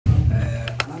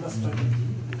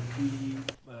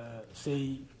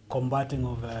say, combating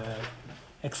of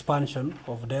expansion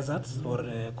of deserts, or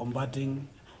combating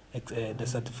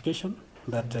desertification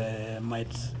that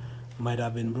might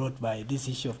have been brought by this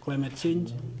issue of climate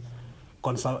change.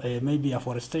 Maybe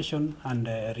afforestation and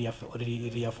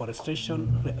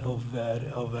reforestation of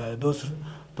those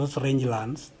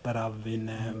rangelands that have been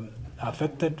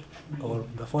affected, or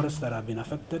the forests that have been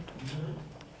affected.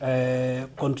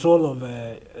 Control of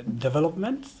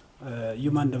development,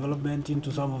 human development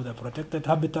into some of the protected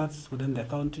habitats within the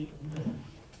county.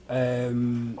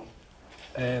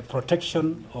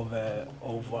 Protection of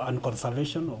and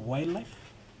conservation of wildlife.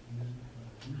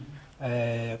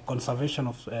 Conservation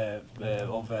of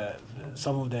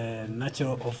some of the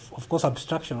natural, of course,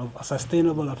 abstraction of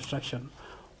sustainable abstraction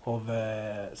of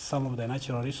some of the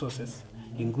natural resources,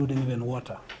 including even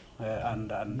water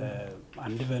and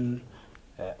even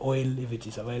oil if it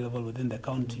is available within the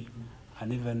county,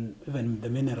 and even the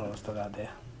minerals that are there.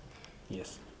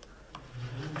 Yes.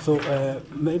 So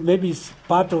maybe it's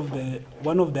part of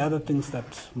one of the other things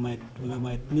that we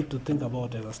might need to think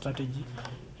about as a strategy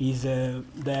is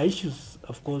the issues,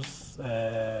 of course,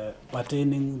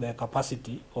 pertaining the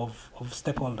capacity of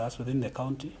stakeholders within the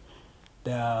county,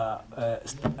 the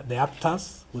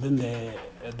actors within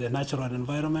the natural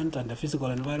environment and the physical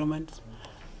environment,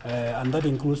 and that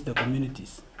includes the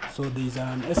communities. So there is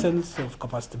an essence of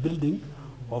capacity building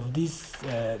of these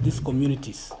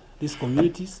communities. These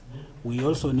communities, we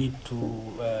also need to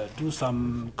do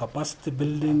some capacity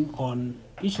building on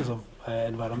issues of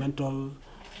environmental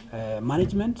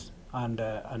management and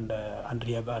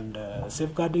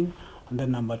safeguarding. And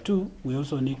then number two, we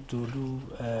also need to do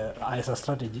as a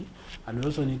strategy, and we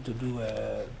also need to do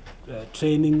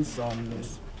trainings on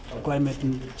climate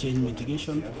change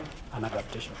mitigation and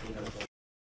adaptation.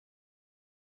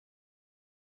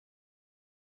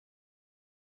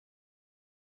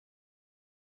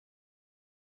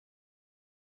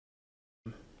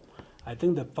 I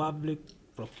think the Public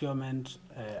Procurement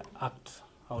Act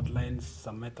outlines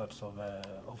some methods of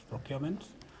procurement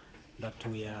that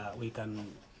we can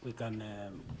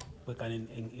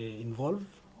involve,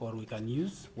 or we can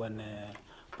use when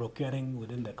procuring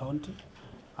within the county,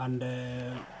 and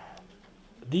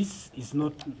this is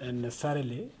not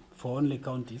necessarily for only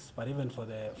counties, but even for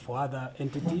other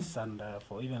entities, and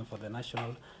even for the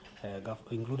national,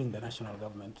 including the national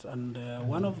government. And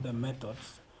one of the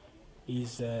methods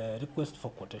is request for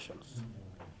quotations.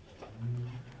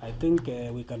 I think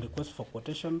we can request for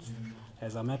quotations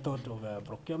as a method of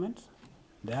procurement.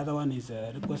 The other one is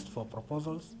request for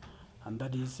proposals, and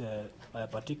that is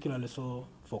particularly so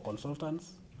for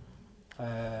consultants.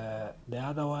 The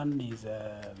other one is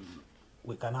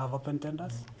we can have open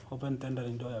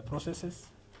tendering processes.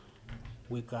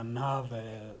 We can have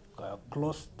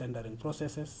closed tendering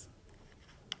processes.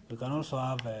 We can also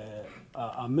have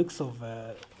a mix of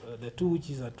the two, which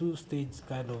is a two-stage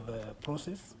kind of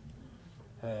process,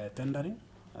 tendering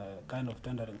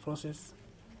process.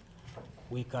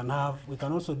 We can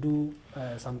also do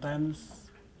sometimes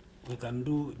we can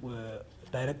do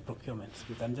direct procurement.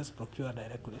 We can just procure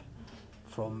directly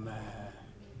from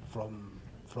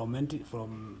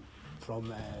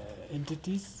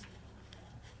entities.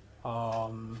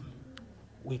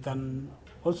 We can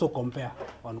also compare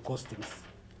on costings,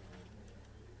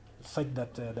 such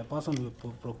that the person we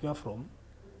procure from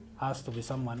has to be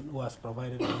someone who has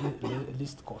provided a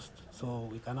least cost. So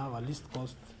we can have a least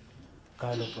cost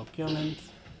kind of procurement,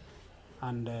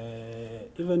 and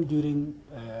even during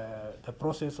the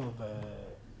process of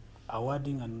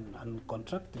awarding and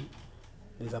contracting,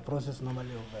 there's a process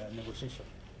normally of negotiation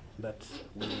that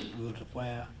we will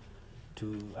require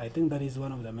to. I think that is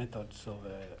one of the methods of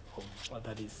what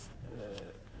that is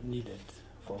needed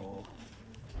for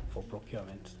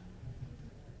procurement.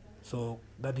 So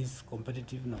that is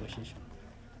competitive negotiation.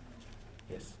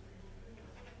 Yes.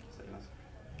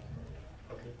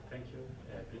 Okay, thank you,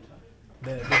 Peter.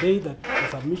 The day that the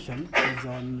submission is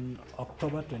on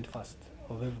October 21st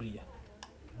of every year.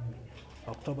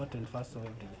 October 21st of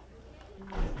every year.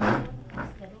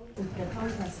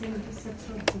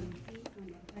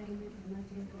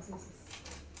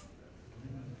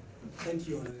 Thank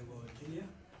you, Honorable Julia.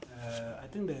 I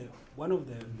think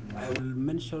I will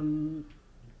mention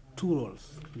two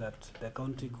roles that the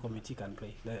county committee can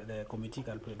play, the committee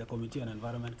on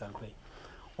environment can play.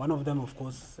 One of them, of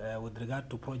course, with regard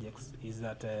to projects, is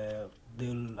that they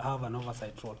will have an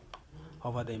oversight role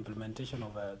over the implementation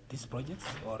of these projects,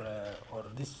 or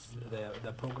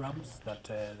the programs that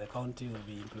the county will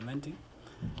be implementing.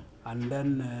 And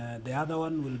then the other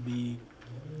one will be,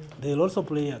 they will also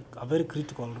play a very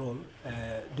critical role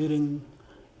during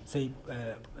say,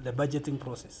 the budgeting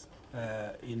process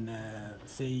in,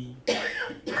 say,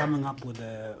 coming up with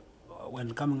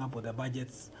when coming up with the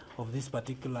budgets of this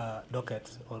particular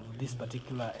docket or this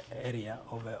particular area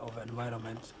of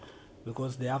environment,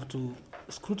 because they have to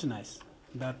scrutinize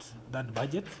that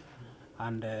budget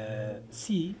and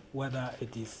see whether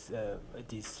it is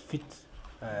fit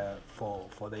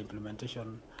for the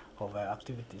implementation of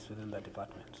activities within the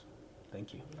department.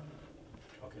 Thank you.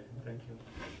 Okay, thank you.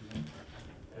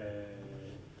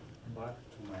 Back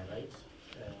to my right,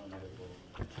 Honorable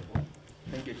Chibo.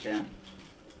 Thank you, Chair.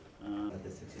 The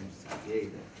section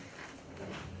 68,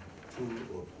 2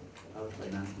 of our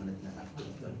Finance Management Act.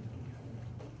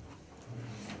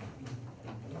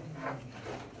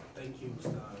 Thank you,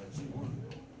 Mr. Chibo.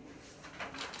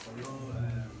 Although,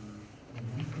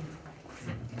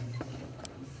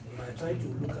 if I try to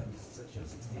look at section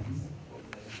 68,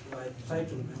 if I try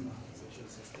to remember section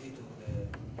 68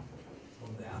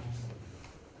 of the Act,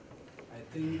 I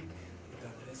think it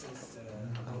addresses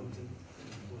accounting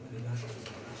with regard to the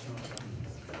national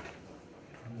governments.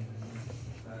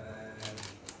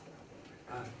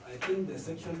 I think the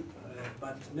section,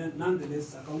 but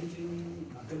nonetheless, accounting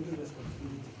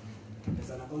responsibility as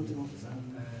an accounting officer,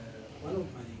 one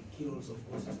of my key roles, of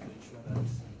course, is to ensure that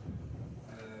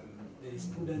there is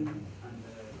prudent and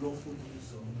lawful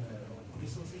use of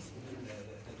resources within the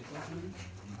department.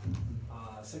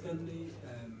 Secondly,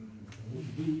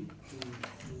 would be to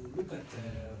look at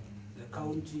the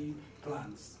county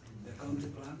plans,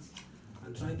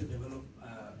 and try to develop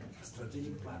a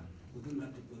strategic plan within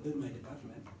my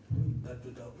department that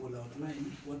will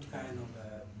outline what kind of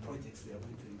projects we are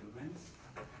going to implement.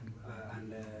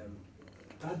 And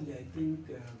thirdly, I think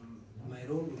my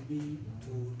role would be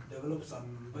to develop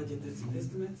some budgeted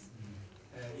estimates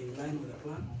in line with the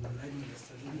plan, in line with the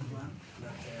strategic plan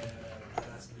that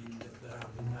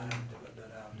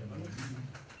have developed.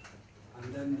 And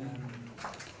then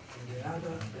the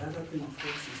other thing, of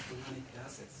course, is to manage the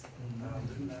assets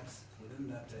within that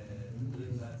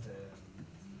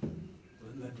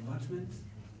department.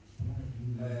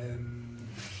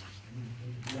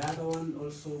 The other one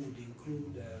also would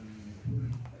include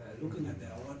looking at the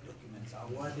award documents,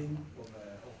 awarding of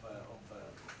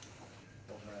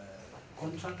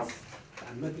contracts,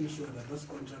 and making sure that those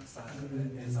contracts are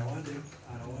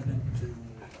awarded to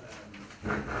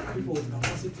people with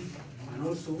capacity, and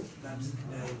also that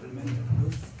they are implemented.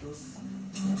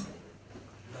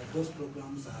 Those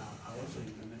programs are also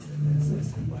implemented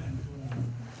as required.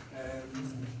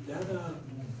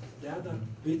 The other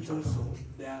bit also,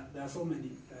 there are so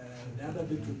many. The other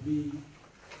bit would be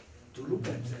to look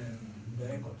at the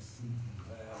records.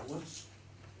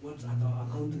 What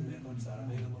accounting records are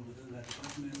available within that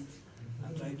department,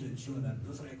 and try to ensure that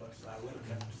those records are well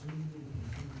kept,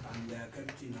 and they are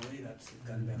kept in a way that it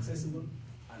can be accessible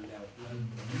and they are well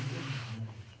protected.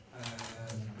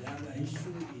 The other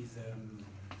issue is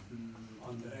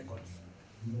on the records,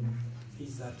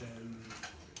 is that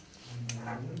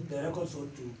the records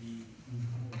ought to be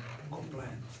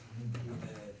compliant with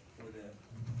the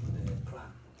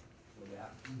plan, with the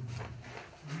act.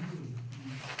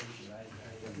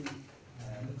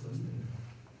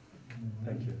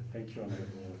 Thank you,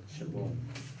 Honorable Shibon.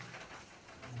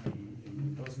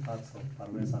 In those parts of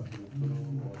Parmesa, Turuturu,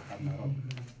 or Tanarok,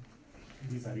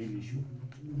 these are real issues.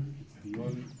 It's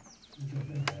beyond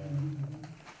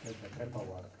the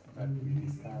paperwork that we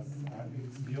discuss.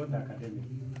 It's beyond academic.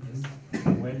 Yes.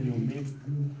 When you meet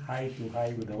high to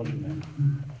high with the aldermen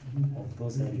of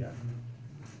those areas,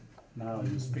 now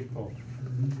you speak of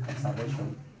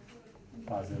conservation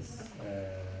versus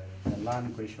the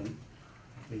land question.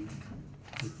 I think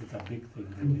it's a big thing,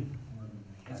 really.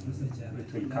 And it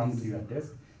will come to your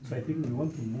desk. So I think we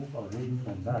want to move away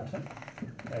from that.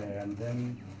 And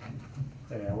then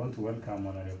I want to welcome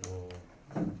Honorable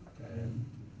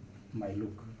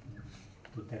Mailuk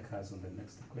to take us on the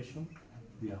next question.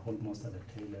 We are almost at the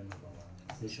tail end of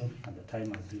our session, and the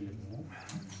time has really moved.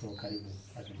 So, Karibu.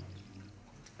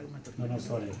 No,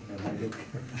 sorry. Mailuk.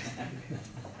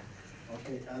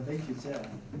 Okay, thank you, Chair.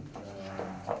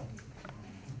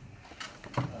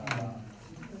 I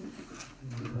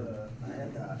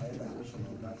had a question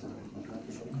on that.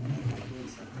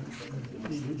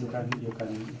 You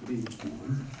can please.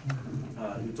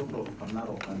 You talked of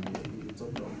Narok and you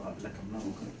talked of Black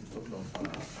Narok, you talked of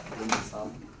Game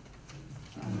Reserve,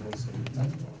 and also you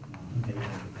talked of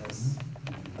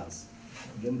ALS.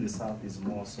 Game Reserve is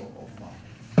more so of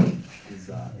is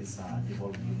a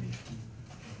evolved unit.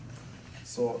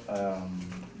 So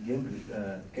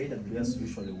KWS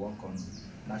usually work on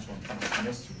national funds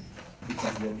mostly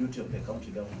because the duty of the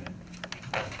county government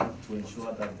to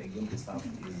ensure that the game reserve is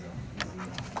in good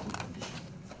condition.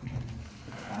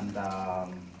 And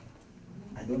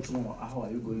I don't know how are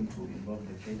you going to involve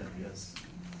the KWS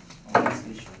on this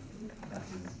issue that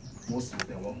is mostly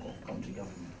the work of county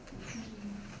government.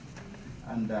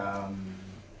 And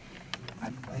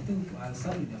I think I'll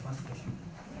start with the first question,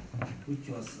 which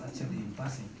was actually in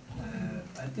passing.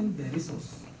 I think the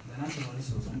resource, the national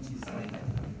resource, which is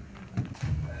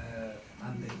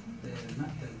and the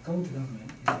county government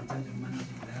is in charge of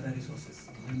managing the other resources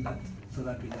within that, so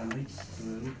that we can reach to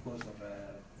the root cause of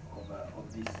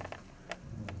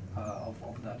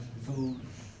that. So,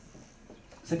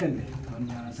 secondly, on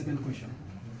your second question,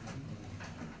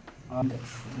 in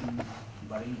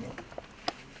Baringo,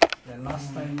 the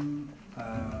last time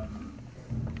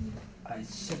I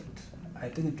checked, I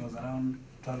think it was around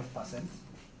 12%,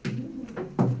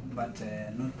 but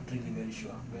not really very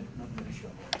sure. But not very sure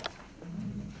about that.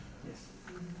 Yes.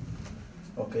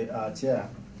 okay, Chair,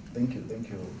 thank you,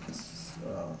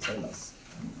 Silas.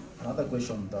 Another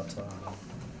question that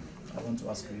I want to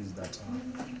ask you is that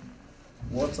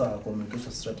what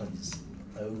communication strategies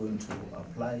are you going to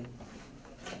apply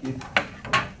if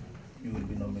you will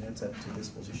be nominated to this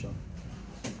position,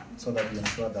 so that you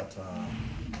ensure that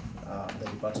the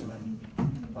department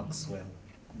works well?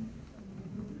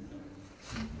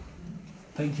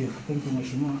 Thank you,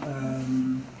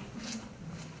 Mheshimiwa.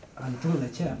 And through the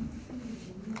chair,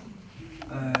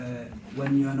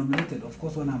 when you are nominated, of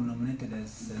course, when I'm nominated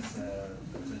as the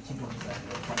chief officer of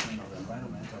the Department of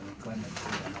Environment and Climate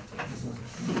Change and Natural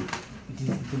Resources, it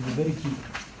will be very key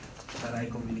that I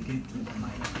communicate with my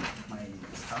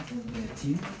staff, the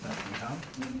team that we have.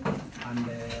 And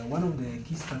one of the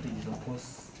key strategies, of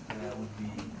course, would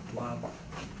be to have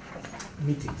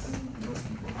meetings with those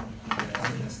people,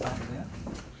 with the staff there.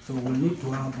 So we'll need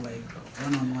to have like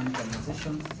one-on-one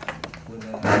conversations with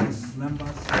those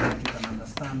members so that you can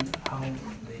understand how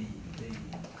they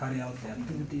carry out their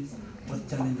activities, what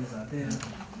challenges are there,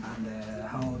 and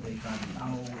how we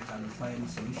can find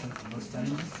solutions to those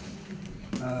challenges.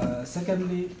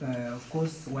 Secondly, of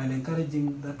course, while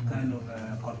encouraging that kind of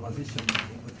conversation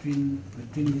between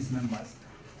these members,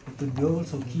 it would be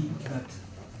also key that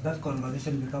that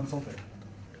conversation becomes open,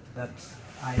 that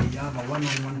I have a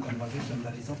one-on-one conversation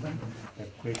that is open. The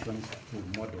questions to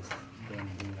modest, then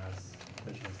we ask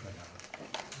questions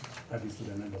that is to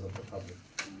the members of the public.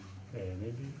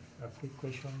 Maybe a quick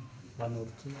question, one or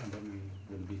two, and then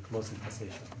we will be closing the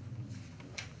session.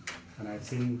 And I've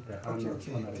seen the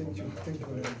honorable member. Thank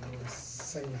you,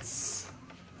 Silas.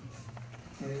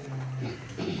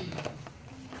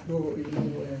 Though, you know,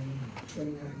 when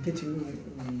we are getting you, we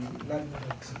learn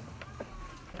that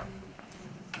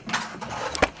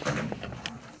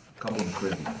carbon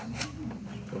credit.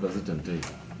 What does it entail?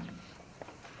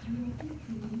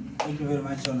 Thank you very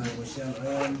much, Honorable Shell.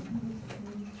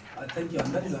 Thank you,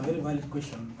 and that is a very valid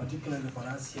question, particularly for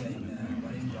us here in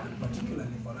Baringo, and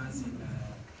particularly for us in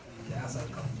the Asal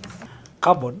counties.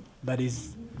 Carbon that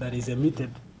is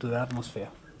emitted to the atmosphere.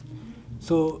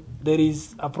 So there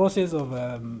is a process of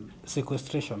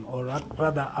sequestration, or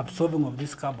rather absorbing of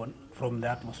this carbon from the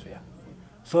atmosphere,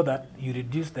 so that you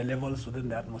reduce the levels within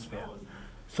the atmosphere.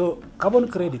 So carbon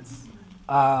credits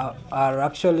are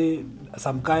actually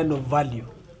some kind of value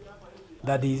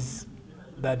that has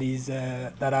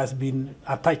been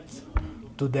attached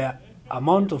to the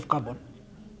amount of carbon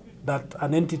that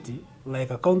an entity like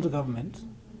a county government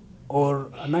or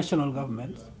a national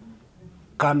government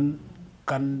can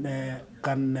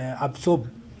absorb,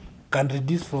 can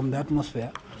reduce from the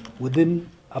atmosphere within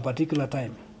a particular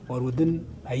time, or within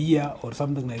a year or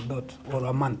something like that, or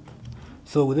a month.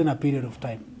 So within a period of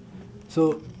time.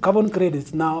 So carbon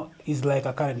credits now is like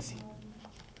a currency.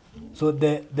 So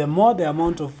the more the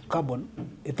amount of carbon,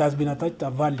 it has been attached a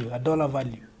value, a dollar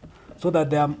value. So that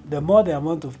the more the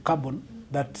amount of carbon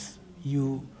that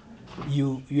you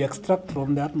extract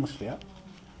from the atmosphere,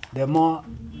 the more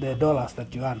the dollars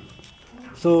that you earn.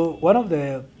 So one of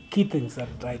the key things that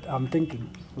I'm thinking,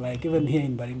 like even here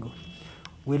in Baringo,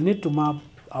 we'll need to map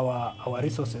our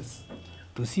resources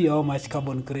to see how much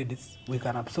carbon credits we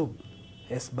can absorb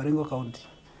as Baringo County,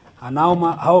 and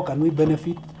how can we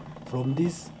benefit from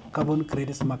this carbon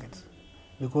credits market,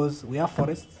 because we have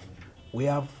forests, we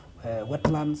have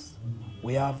wetlands,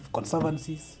 we have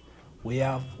conservancies, we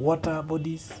have water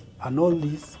bodies, and all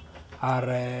these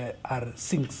are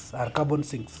sinks, are carbon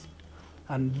sinks,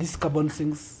 and these carbon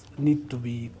sinks need to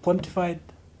be quantified,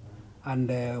 and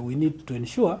we need to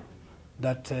ensure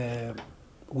that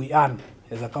we earn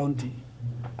as a county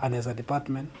and as a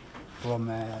department from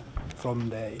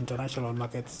the international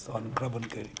markets on carbon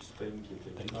credits. Thank you.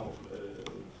 Now,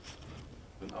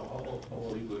 How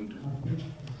are you going to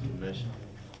measure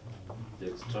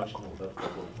the extraction of that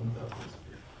carbon from the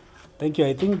atmosphere? Thank you.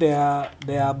 I think there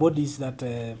are bodies that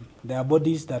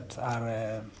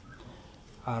are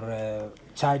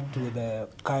charged with a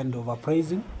kind of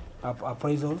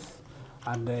appraisals,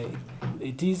 and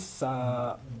it is.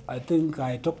 I think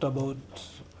I talked about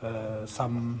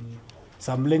some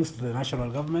links to the national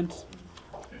government.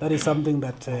 That is something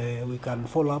that we can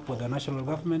follow up with the national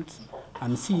government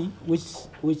and see which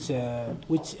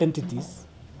entities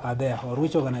are there or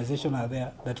which organizations are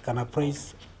there that can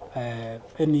appraise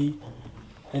any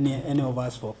of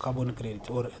us for carbon credit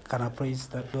or can appraise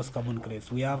those carbon credits.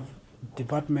 We have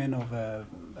Department of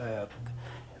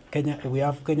Kenya. We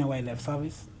have Kenya Wildlife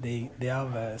Service. They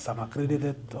have some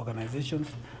accredited organizations,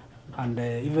 and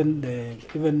even the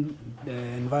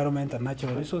Environment and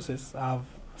Natural Resources have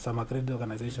some accredited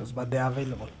organizations, but they are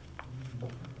available.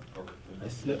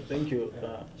 Yes. Thank you,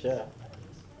 Chair.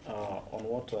 On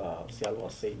what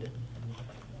Silas said,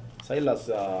 Silas,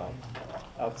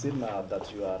 I've seen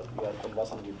that you are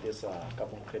conversant with this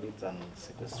carbon credits and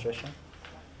sequestration,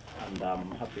 and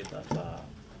I'm happy that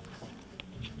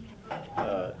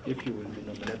if you will be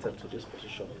nominated to this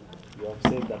position, you have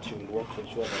said that you will work to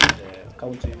ensure that the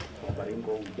county of Baringo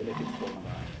will benefit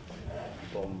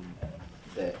from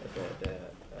the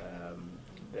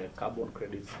carbon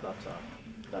credits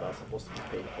that are supposed to be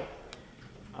paid for.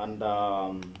 And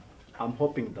I'm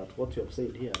hoping that what you have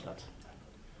said here, that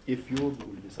if you will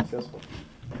be successful,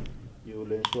 you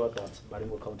will ensure that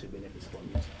Baringo County benefits from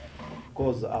it.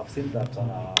 Because I've seen that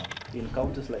in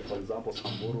counties like, for example,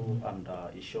 Samburu and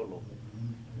Isholo,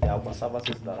 there are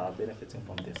services that are benefiting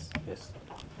from this. Yes.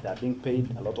 They are being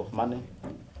paid a lot of money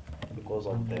because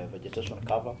of the vegetation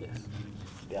cover. Yes.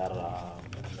 They are,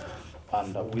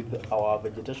 and with our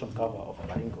vegetation cover of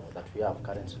Baringo that we have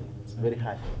currently, it's very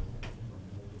high,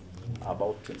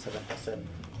 about 27%.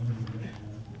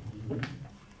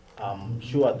 I'm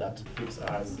sure that Gives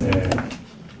us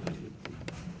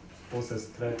poses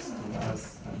threats to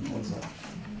us and also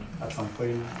at some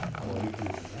point our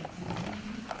weaknesses.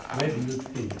 Where do you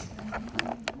think,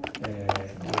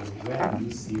 where do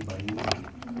you see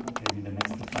Baringo in the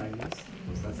next 5 years?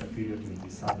 Because that's a period you'll be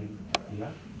serving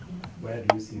here. Where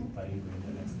do you see Baringo in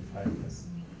the next 5 years?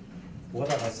 What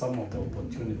are some of the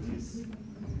opportunities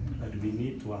that we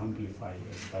need to amplify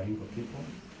as Baringo people?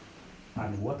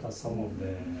 And what are some of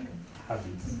the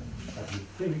habits that we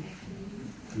think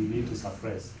we need to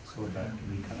suppress so that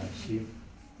we can achieve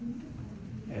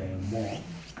more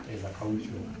as a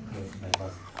culture of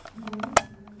diversity?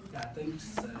 Yeah, thanks.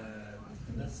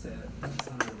 That's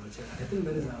honorable Chair. I think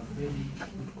that is a very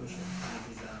good question.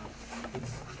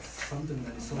 It's something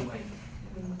that is so wide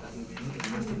that we may not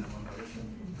invest in a conversation.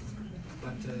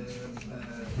 But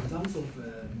in terms of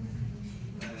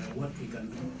what we can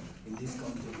do in this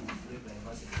country to create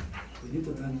diversity, we need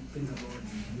to think about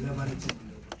leveraging the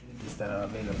opportunities that are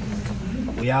available.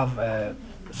 We have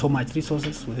so much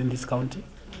resources within this county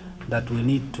that we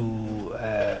need to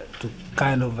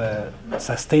kind of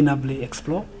sustainably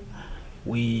explore.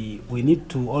 We need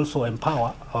to also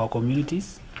empower our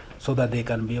communities so that they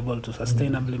can be able to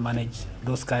sustainably manage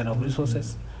those kind of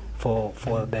resources for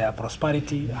their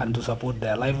prosperity and to support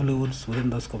their livelihoods within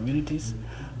those communities.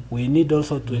 We need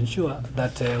also to ensure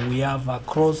that we have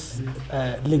cross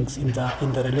links in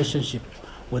the relationship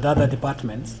with other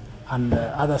departments and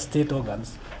other state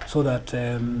organs, so that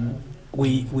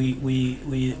we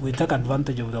take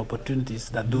advantage of the opportunities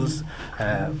that those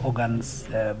organs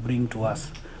bring to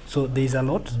us. So there's a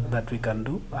lot that we can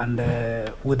do, and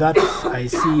with that, I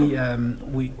see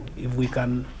if we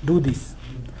can do this,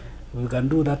 we can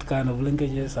do that kind of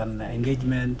linkages and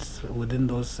engagement within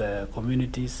those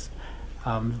communities.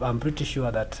 I'm pretty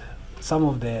sure that some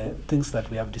of the things that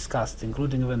we have discussed,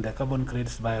 including even the carbon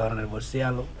credits by Honorable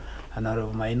Sialo and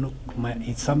Honorable Mainuk,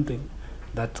 it's something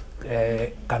that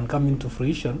can come into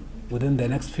fruition within the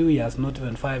next few years, not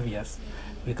even 5 years.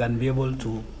 We can be able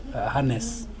to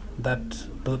harness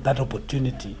that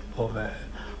opportunity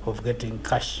of getting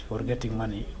cash or getting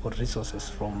money or resources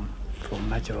from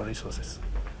natural resources.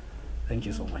 Thank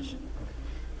you so much.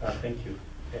 Thank you.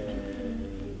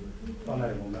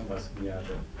 Honorable members, we are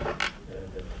the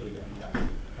three, and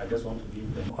I just want to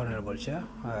give them. Honorable Chair,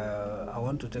 I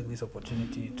want to take this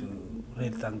opportunity to really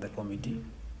thank the committee,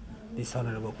 this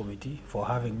honorable committee, for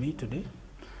having me today.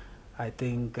 I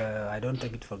think I don't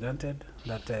take it for granted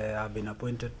that I've been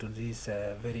appointed to this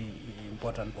very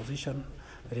important position,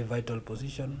 very vital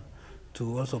position,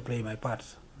 to also play my part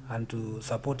and to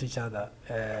support each other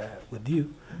with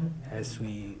you as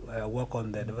we work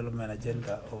on the development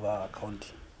agenda of our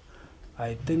county.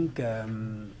 I think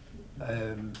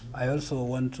I also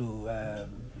want to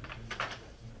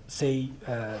say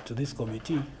to this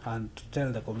committee and to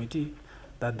tell the committee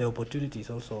that the opportunities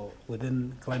also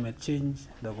within climate change,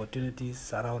 the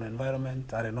opportunities around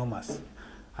environment are enormous.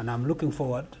 And I'm looking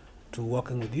forward to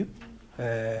working with you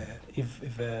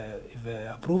if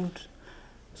approved,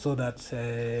 so that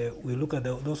we look at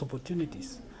those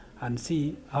opportunities and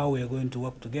see how we are going to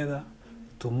work together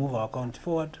to move our county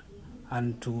forward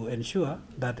and to ensure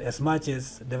that as much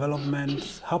as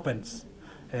development happens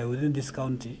within this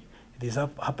county, it is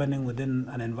happening within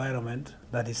an environment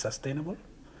that is sustainable,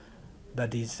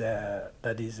 that is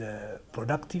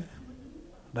productive,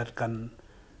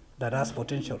 that has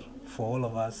potential for all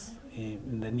of us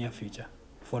in the near future,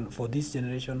 for this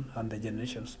generation and the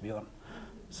generations beyond.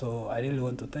 So I really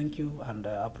want to thank you and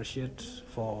appreciate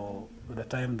for the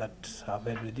time that I've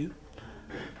had with you.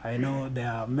 I know there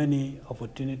are many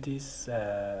opportunities,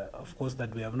 of course,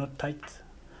 that we have not touched,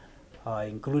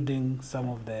 including some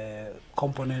of the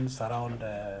components around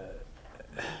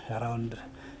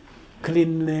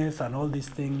cleanliness and all these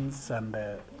things, and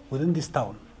within this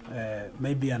town,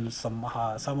 maybe and some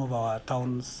of our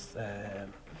towns,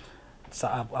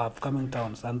 upcoming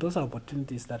towns, and those are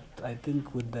opportunities that I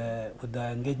think with the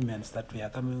engagements that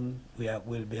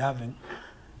we'll be having,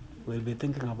 we'll be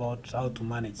thinking about how to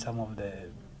manage some of the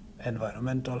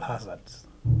environmental hazards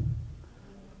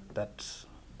that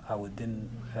are within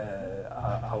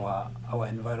our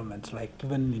environment, like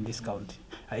even in this county,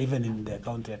 even in the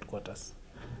county headquarters.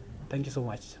 Thank you so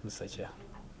much, Mr. Chair.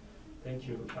 Thank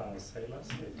you, Silas.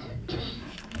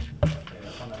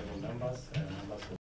 Honorable members, members of